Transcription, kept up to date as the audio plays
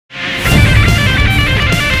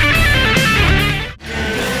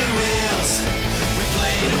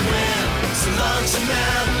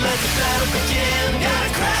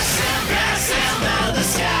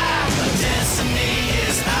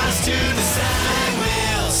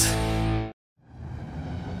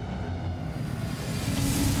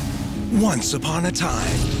Once upon a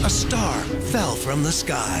time, a star fell from the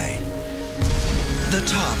sky. The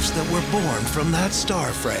tops that were born from that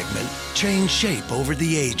star fragment changed shape over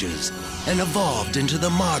the ages and evolved into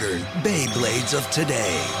the modern Beyblades of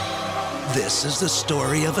today. This is the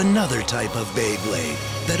story of another type of Beyblade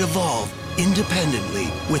that evolved independently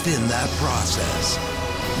within that process.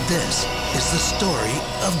 This is the story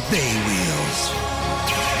of BeyWheelz.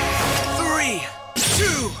 3,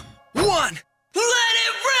 2, 1, let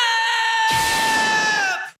it rip!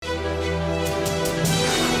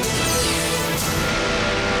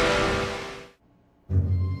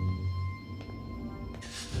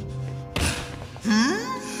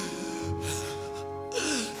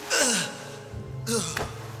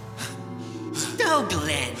 Oh,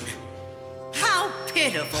 Glenn. How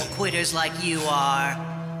pitiful quitters like you are.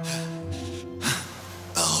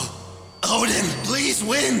 Odin, please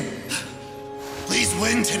win! Please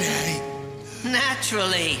win today.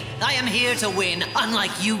 Naturally. I am here to win,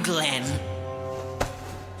 unlike you, Glenn.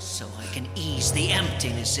 So I can ease the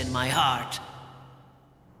emptiness in my heart.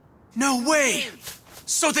 No way!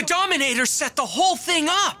 So the Dominator set the whole thing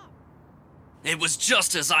up! It was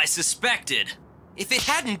just as I suspected. If it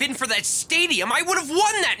hadn't been for that stadium, I would have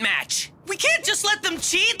won that match! We can't just let them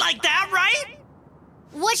cheat like that, right?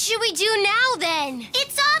 What should we do now, then?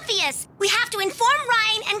 It's obvious. We have to inform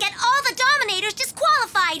Ryan and get all the Dominators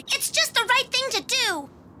disqualified. It's just the right thing to do.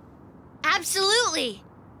 Absolutely.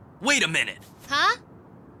 Wait a minute. Huh?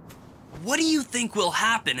 What do you think will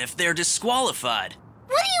happen if they're disqualified?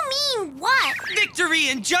 What do you mean, what? Victory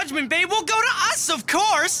and Judgment Bay will go to us, of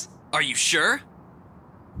course! Are you sure?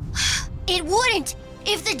 It wouldn't.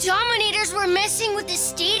 If the Dominators were messing with the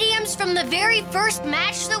stadiums from the very first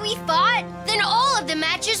match that we fought, then all of the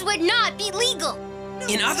matches would not be legal.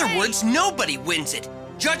 In other words, nobody wins it.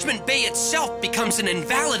 Judgment Bay itself becomes an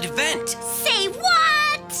invalid event. Say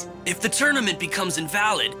what? If the tournament becomes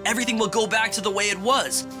invalid, everything will go back to the way it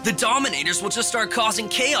was. The Dominators will just start causing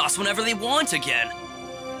chaos whenever they want again.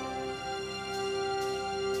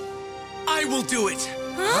 I will do it.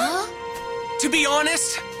 Huh? To be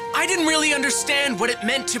honest, I didn't really understand what it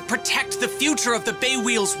meant to protect the future of the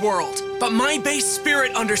BeyWheelz world. But my Bey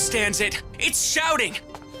spirit understands it. It's shouting,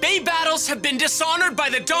 Bey battles have been dishonored by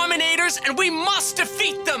the Dominators and we must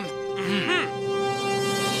defeat them!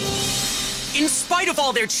 In spite of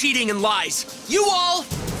all their cheating and lies, you all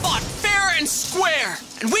fought fair and square,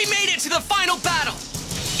 and we made it to the final battle.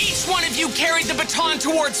 Each one of you carried the baton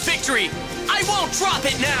towards victory. I won't drop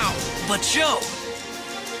it now. But Joe,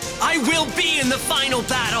 I will be in the final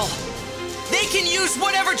battle. They can use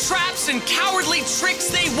whatever traps and cowardly tricks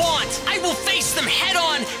they want. I will face them head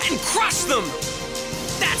on and crush them.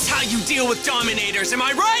 That's how you deal with Dominators, am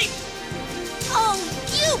I right? Oh,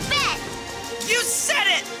 you bet. You said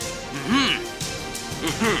it!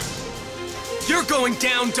 You're going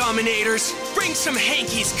down, Dominators. Bring some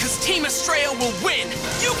hankies, cause Team Estrella will win.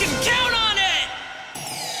 You can count on it!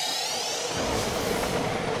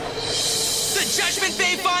 The Judgment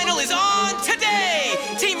Bay final is on today!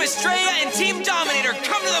 Team Estrella and Team Dominator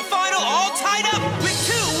come to the final all tied up with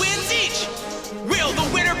 2 wins each! Will the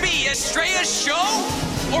winner be Estrella's show?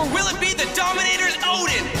 Or will it be the Dominator's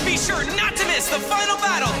Odin? Be sure not to miss the final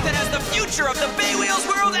battle that has the future of the BeyWheelz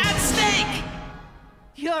world at stake!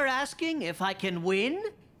 You're asking if I can win?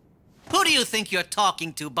 Who do you think you're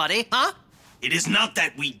talking to, buddy, huh? It is not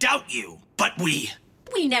that we doubt you, but we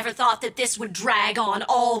never thought that this would drag on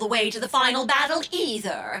all the way to the final battle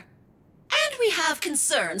either. And we have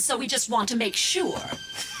concerns, so we just want to make sure.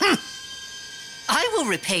 I will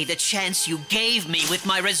repay the chance you gave me with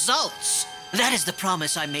my results. That is the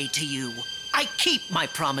promise I made to you. I keep my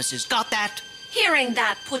promises, got that? Hearing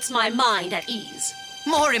that puts my mind at ease.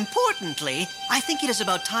 More importantly, I think it is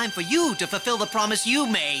about time for you to fulfill the promise you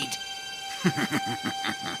made.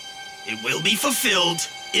 It will be fulfilled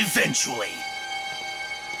eventually.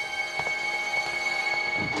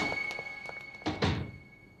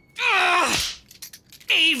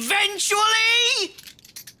 Eventually?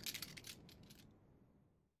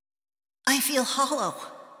 I feel hollow.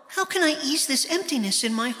 How can I ease this emptiness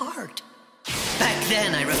in my heart? Back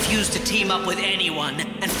then, I refused to team up with anyone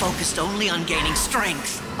and focused only on gaining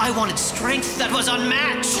strength. I wanted strength that was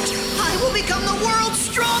unmatched. I will become the world's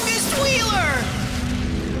strongest wheeler!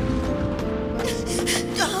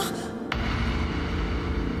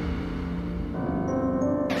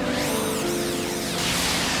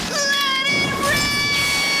 Let it rip!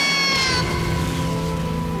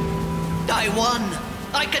 I won.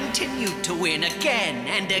 I continued to win again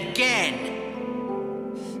and again.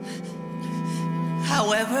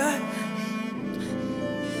 However,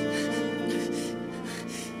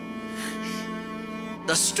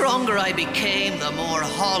 The stronger I became, the more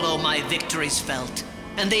hollow my victories felt.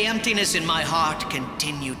 And the emptiness in my heart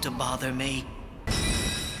continued to bother me.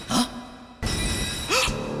 Huh?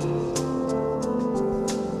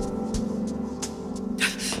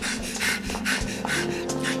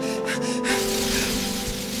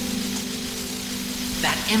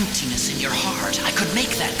 That emptiness in your heart, I could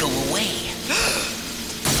make that go away.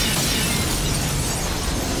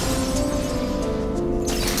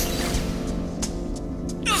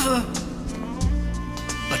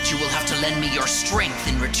 But you will have to lend me your strength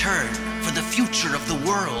in return for the future of the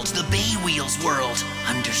world, the BeyWheelz world.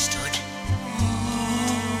 Understood?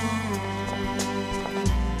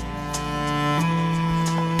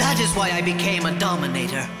 That is why I became a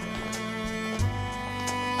Dominator.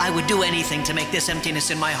 I would do anything to make this emptiness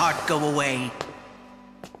in my heart go away.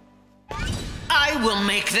 I will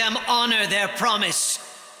make them honor their promise.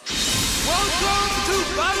 Welcome to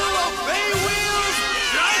Battle of BeyWheelz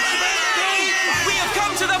Judgment Day! We have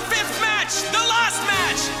come to the 5th match, the last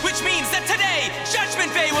match, which means that today,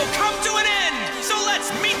 Judgment Bay will come to an end. So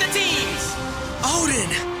let's meet the teams. Odin.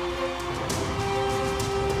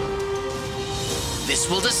 This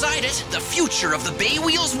will decide it, the future of the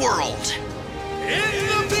BeyWheelz world. In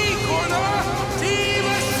the B corner, Team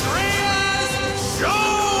Estrella's Show!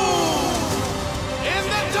 In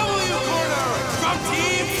the W corner, from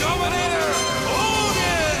Team Dominator,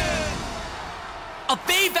 Odin! A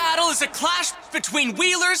Bay battle is a clash between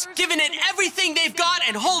wheelers, giving it everything they've got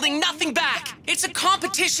and holding nothing back. It's a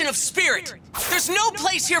competition of spirit. There's no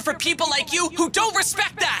place here for people like you who don't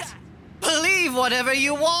respect that. Believe whatever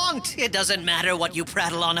you want. It doesn't matter what you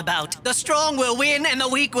prattle on about. The strong will win and the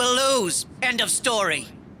weak will lose. End of story.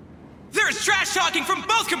 There's trash talking from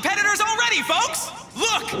both competitors already, folks!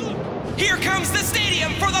 Look! Here comes the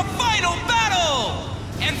stadium for the final battle!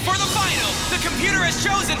 And for the final, the computer has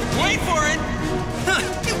chosen, wait for it!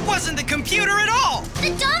 It wasn't the computer at all!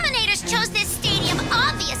 The Dominators chose this stadium,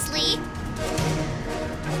 obviously.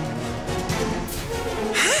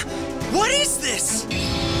 Huh? What is this?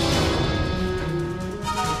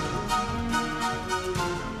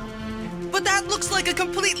 But that looks like a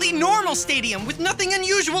completely normal stadium with nothing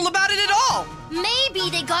unusual about it at all! Maybe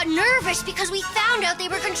they got nervous because we found out they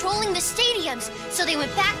were controlling the stadiums, so they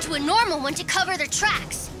went back to a normal one to cover their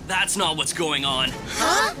tracks. That's not what's going on.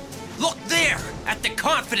 Huh? Look there, at the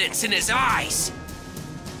confidence in his eyes!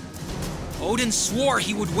 Odin swore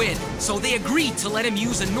he would win, so they agreed to let him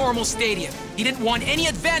use a normal stadium. He didn't want any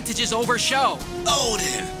advantages over Show.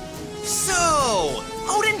 Odin! So,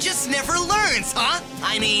 Odin just never learns, huh?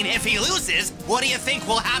 I mean, if he loses, what do you think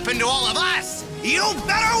will happen to all of us? You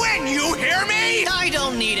better win, you hear me? I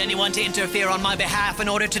don't need anyone to interfere on my behalf in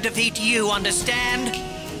order to defeat you, understand?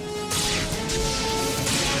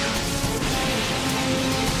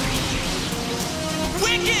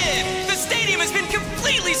 Wicked! The stadium has been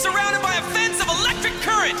completely surrounded by a fence of electric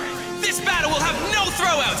current. This battle will have no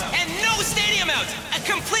throwouts and no stadium outs. A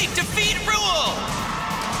complete defeat rule.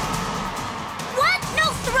 What? No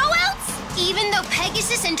throwouts? Even though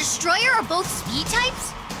Pegasus and Destroyer are both speed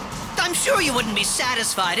types? I'm sure you wouldn't be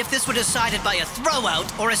satisfied if this were decided by a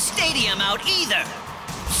throwout or a stadium out either.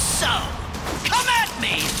 So, come at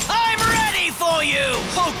me! I'm ready for you!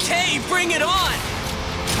 Okay, bring it on!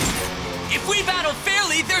 If we battle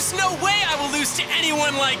fairly, there's no way I will lose to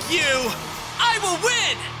anyone like you! I will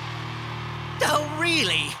win! Oh,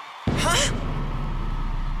 really? Huh?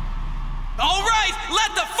 All right,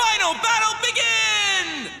 let the final battle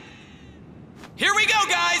begin! Here we go,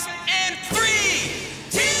 guys, and 3,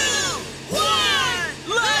 2, 1,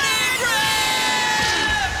 let it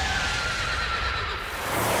rip!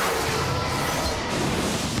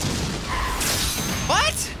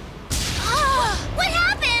 What? Oh, what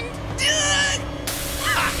happened?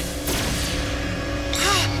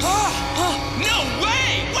 No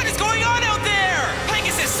way! What is going on out there?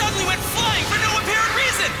 Pegasus suddenly went flying for no apparent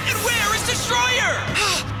reason! And where is Destroyer?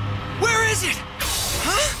 Where is it?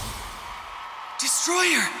 Huh?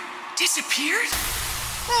 Destroyer disappeared?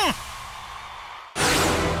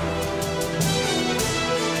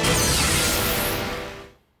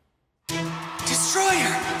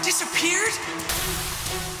 Destroyer disappeared?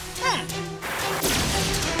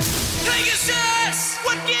 Pegasus!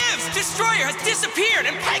 What gives? Destroyer has disappeared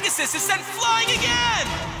and Pegasus is sent flying again!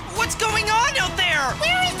 What's going on out there?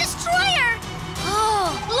 Where is Destroyer?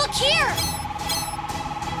 Oh, look here!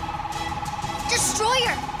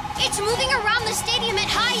 Destroyer! It's moving around the stadium at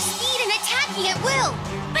high speed and attacking at will!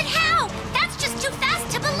 But how? That's just too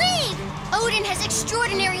fast to believe! Odin has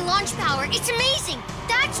extraordinary launch power. It's amazing!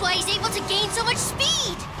 That's why he's able to gain so much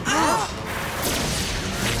speed!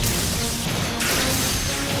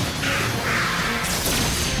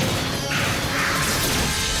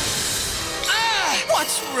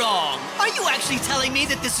 you actually telling me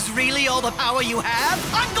that this is really all the power you have?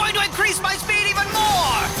 I'm going to increase my speed even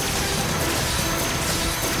more!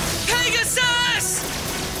 Pegasus!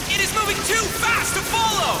 It is moving too fast to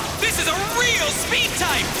follow! This is a real speed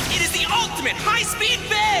type! It is the ultimate high-speed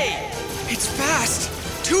Bey! It's fast!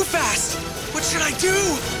 Too fast! What should I do?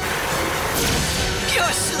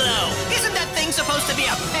 You're slow! Isn't that thing supposed to be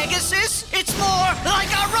a Pegasus? It's more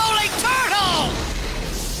like a rolling turtle!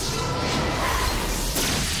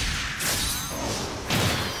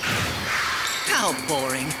 How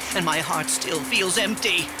boring, and my heart still feels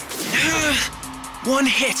empty. One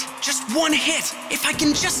hit, just one hit. If I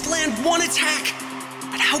can just land one attack.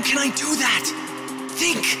 But how can I do that?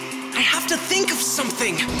 Think. I have to think of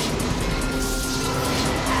something.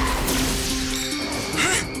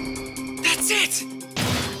 Huh? That's it.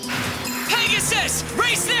 Pegasus,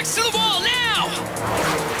 race next to the wall now.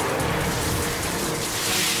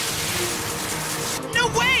 No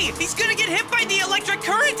way! He's gonna get hit by the electric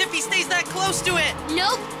current if he stays that close to it!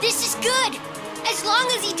 Nope, this is good. As long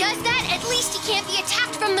as he does that, at least he can't be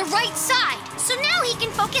attacked from the right side. So now he can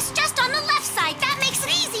focus just on the left side. That makes it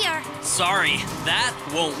easier. Sorry, that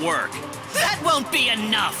won't work. That won't be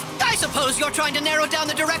enough! I suppose you're trying to narrow down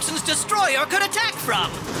the directions Destroyer could attack from!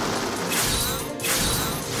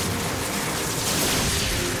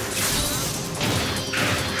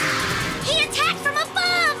 He attacked from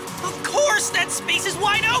above! Of course, that space is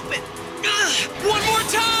wide open! One more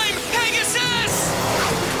time, Pegasus!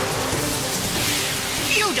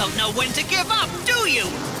 You don't know when to give up, do you?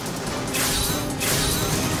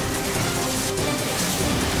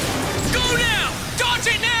 Go now! Dodge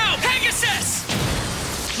it now, Pegasus!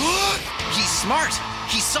 He's smart.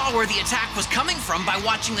 He saw where the attack was coming from by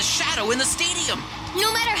watching the shadow in the stadium.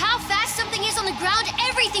 No matter how fast something is on the ground,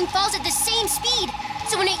 everything falls at the same speed.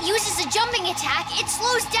 So when it uses a jumping attack, it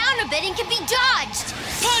slows down a bit and can be dodged.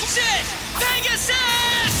 Punch it! Pegasus!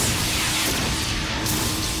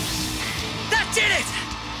 That did it!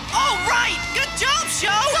 All right! Good job,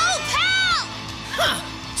 Show! Go, pal! Huh.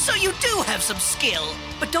 So you do have some skill.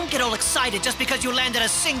 But don't get all excited just because you landed a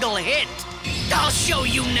single hit. I'll show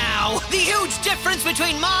you now the huge difference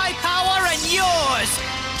between my power and yours.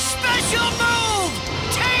 Special move!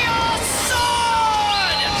 Chaos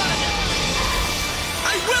Sword!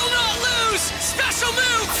 I will not lose! Special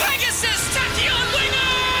move, Pegasus Tachyon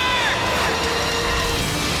Winger!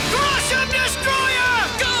 Crush him, Destroyer!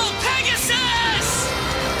 Go, Pegasus!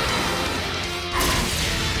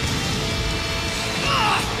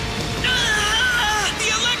 The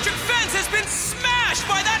electric fence has been smashed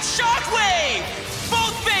by that shockwave!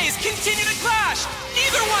 Both bays continue to clash!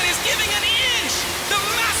 Neither one is giving an inch! The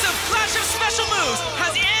massive clash of special moves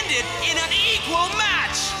has ended in an equal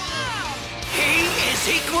match! He is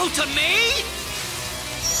equal to me?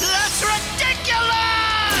 That's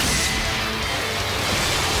ridiculous!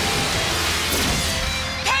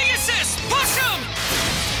 Pegasus, push him!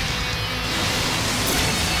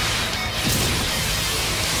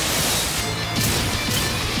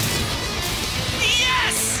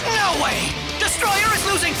 Yes! No way! Destroyer is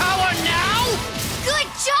losing power now? Good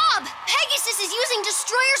job! Pegasus is using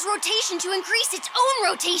Destroyer's rotation to increase its own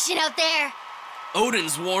rotation out there.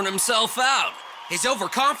 Odin's worn himself out. His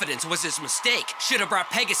overconfidence was his mistake. Should have brought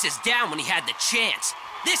Pegasus down when he had the chance.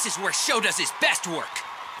 This is where Sho does his best work.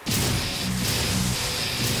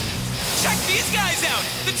 Check these guys out!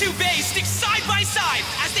 The two bays stick side by side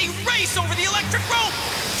as they race over the electric rope!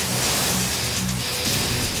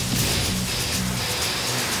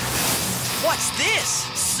 What's this?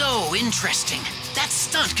 So interesting. That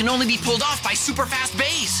stunt can only be pulled off by super fast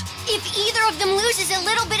bays. If either of them loses a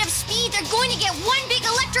little bit of speed, they're going to get one big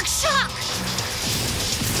electric shock.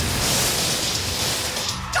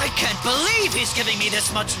 I can't believe he's giving me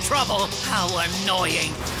this much trouble. How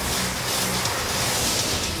annoying.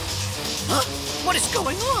 Huh? What is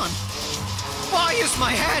going on? Why is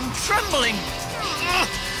my hand trembling?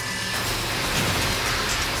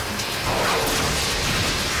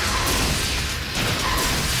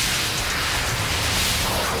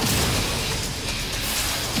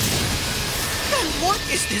 And what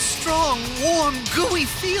is this strong, warm, gooey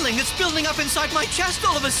feeling that's building up inside my chest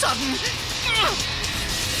all of a sudden?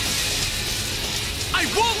 I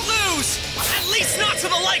won't lose! At least not to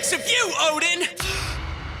the likes of you, Odin!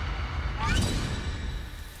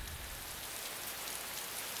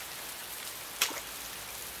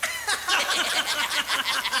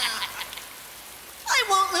 I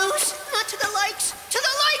won't lose! Not to the likes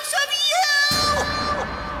of you!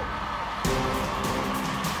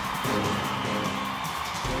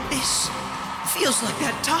 This feels like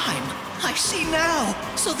that time. I see now.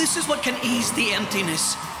 So this is what can ease the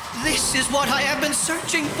emptiness. This is what I have been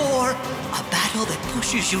searching for. A battle that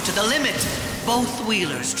pushes you to the limit. Both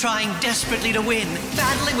wheelers trying desperately to win,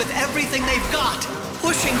 battling with everything they've got,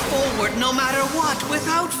 pushing forward no matter what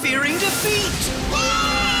without fearing defeat.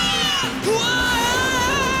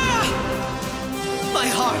 My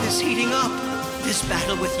heart is heating up. This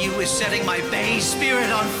battle with you is setting my Bey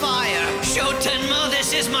spirit on fire. Shotenmo,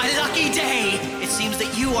 this is my lucky day. It seems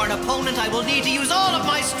that you are an opponent I will need to use all of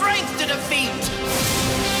my strength to defeat.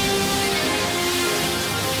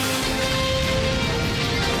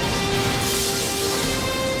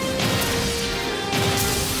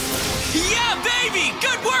 Yeah, baby!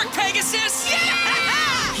 Good work, Pegasus!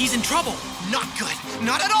 Yeah! He's in trouble. Not good.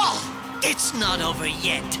 Not at all. It's not over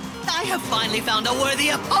yet. I have finally found a worthy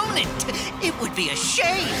opponent. It would be a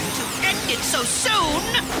shame to end it so soon.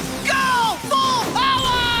 Go! Full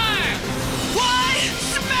power! What?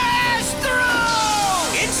 Smash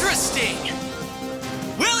through! Interesting.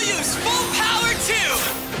 We'll use full power too.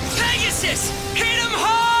 Pegasus, hit him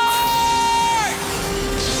hard!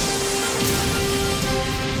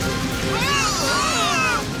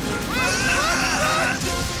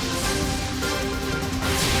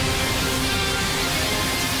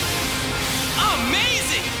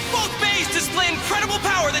 Amazing! Both bays display incredible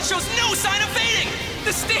power that shows no sign of fading.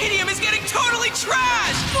 The stadium is getting totally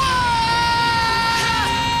trashed.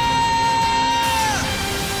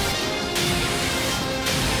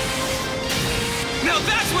 Now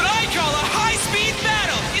that's what I call a high-speed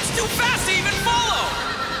battle! It's too fast to even follow!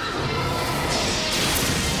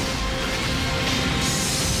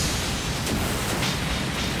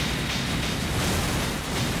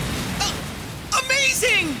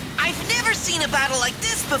 Amazing! I've never seen a battle like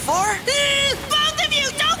this before. Both of you,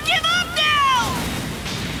 don't give up now!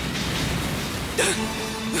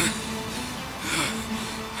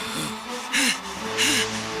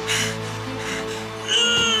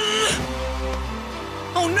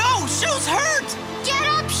 Oh no! Show's hurt! Get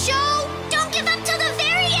up, Show! Don't give up till the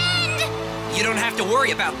very end! You don't have to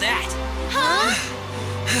worry about that. Huh?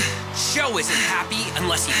 Show isn't happy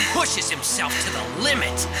unless he pushes himself to the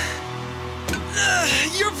limit.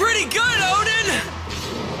 You're pretty good, Odin!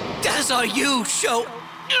 As are you, Sho.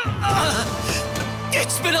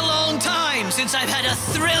 It's been a long time since I've had a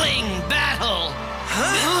thrilling battle.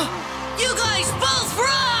 Huh? You guys both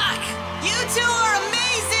rock! You two are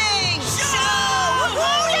amazing!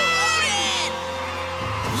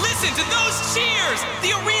 Listen to those cheers!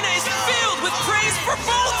 The arena is filled with praise for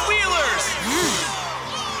both wheelers!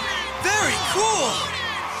 Very cool!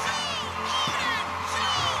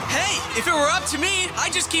 Hey, if it were up to me,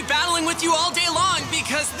 I'd just keep battling with you all day long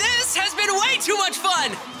because this has been way too much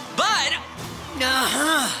fun! But...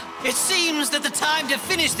 It seems that the time to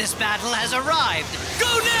finish this battle has arrived. Go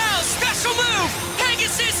now! Special move!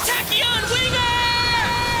 Pegasus Tachyon Winger!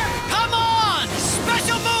 Come on!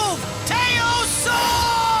 Special move! Teo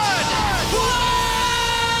Sword! Whoa!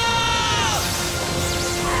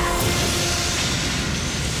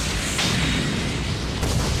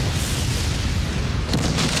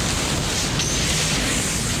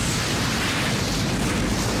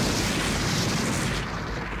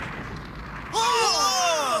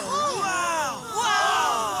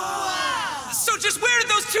 So just where did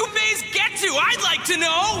those two bays get to? I'd like to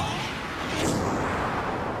know!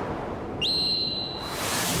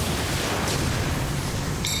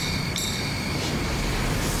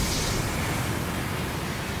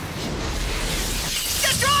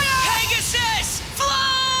 Destroyer! Pegasus! Fly!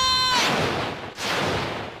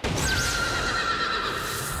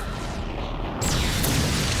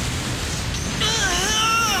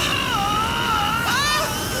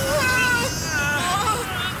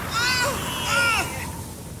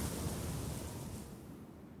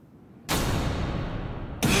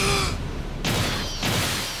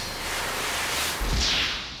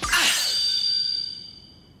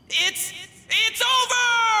 It's over!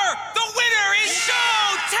 The winner is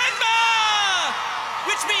Shotenmo!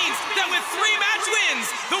 Which means that with 3 match wins,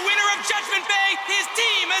 the winner of Judgment Bay is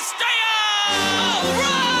Team Estrella! All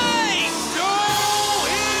right! Show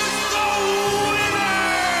is the winner!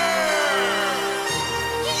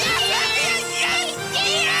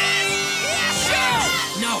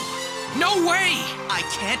 No! No way! I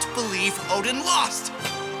can't believe Odin lost.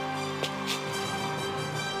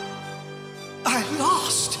 I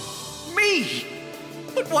lost. Me.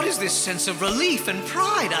 But what is this sense of relief and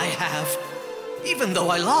pride I have? Even though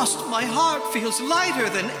I lost, my heart feels lighter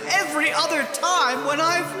than every other time when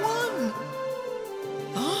I've won.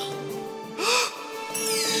 Huh?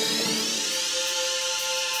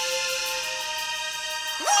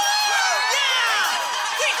 Yeah!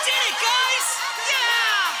 We did it, guys!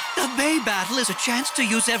 Yeah! The Bay battle is a chance to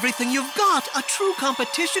use everything you've got. A true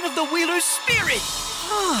competition of the Wheeler's spirit.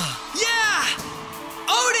 Yeah!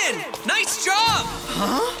 Odin! Nice job!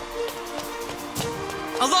 Huh?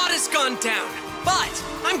 A lot has gone down, but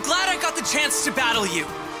I'm glad I got the chance to battle you.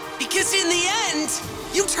 Because in the end,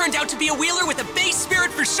 you turned out to be a Wheeler with a base spirit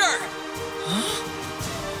for sure. Huh?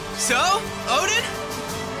 So, Odin?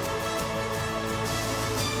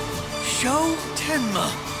 Show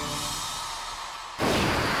Tenma.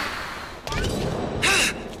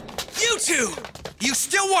 You two! You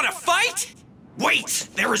still want to fight? Wait!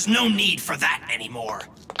 There is no need for that anymore.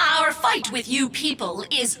 Our fight with you people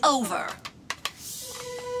is over.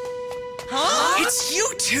 Huh? It's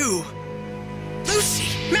you two!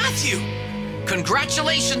 Lucy, Matthew!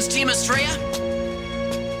 Congratulations, Team Estrella!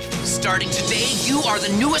 Starting today, you are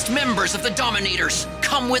the newest members of the Dominators.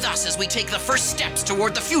 Come with us as we take the first steps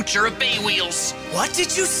toward the future of BeyWheelz. What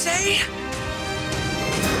did you say?